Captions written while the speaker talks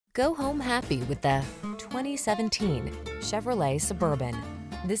Go home happy with the 2017 Chevrolet Suburban.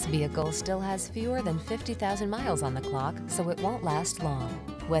 This vehicle still has fewer than 50,000 miles on the clock, so it won't last long.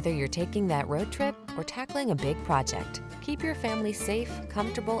 Whether you're taking that road trip or tackling a big project, keep your family safe,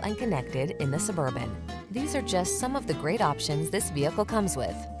 comfortable, and connected in the Suburban. These are just some of the great options this vehicle comes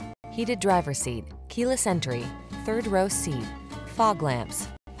with: heated driver's seat, keyless entry, third row seat, fog lamps,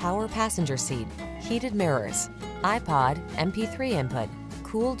 power passenger seat, heated mirrors, iPod, MP3 input,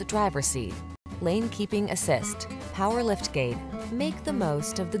 cooled driver's seat, lane keeping assist, power liftgate. Make the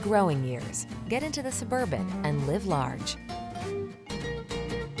most of the growing years. Get into the Suburban and live large.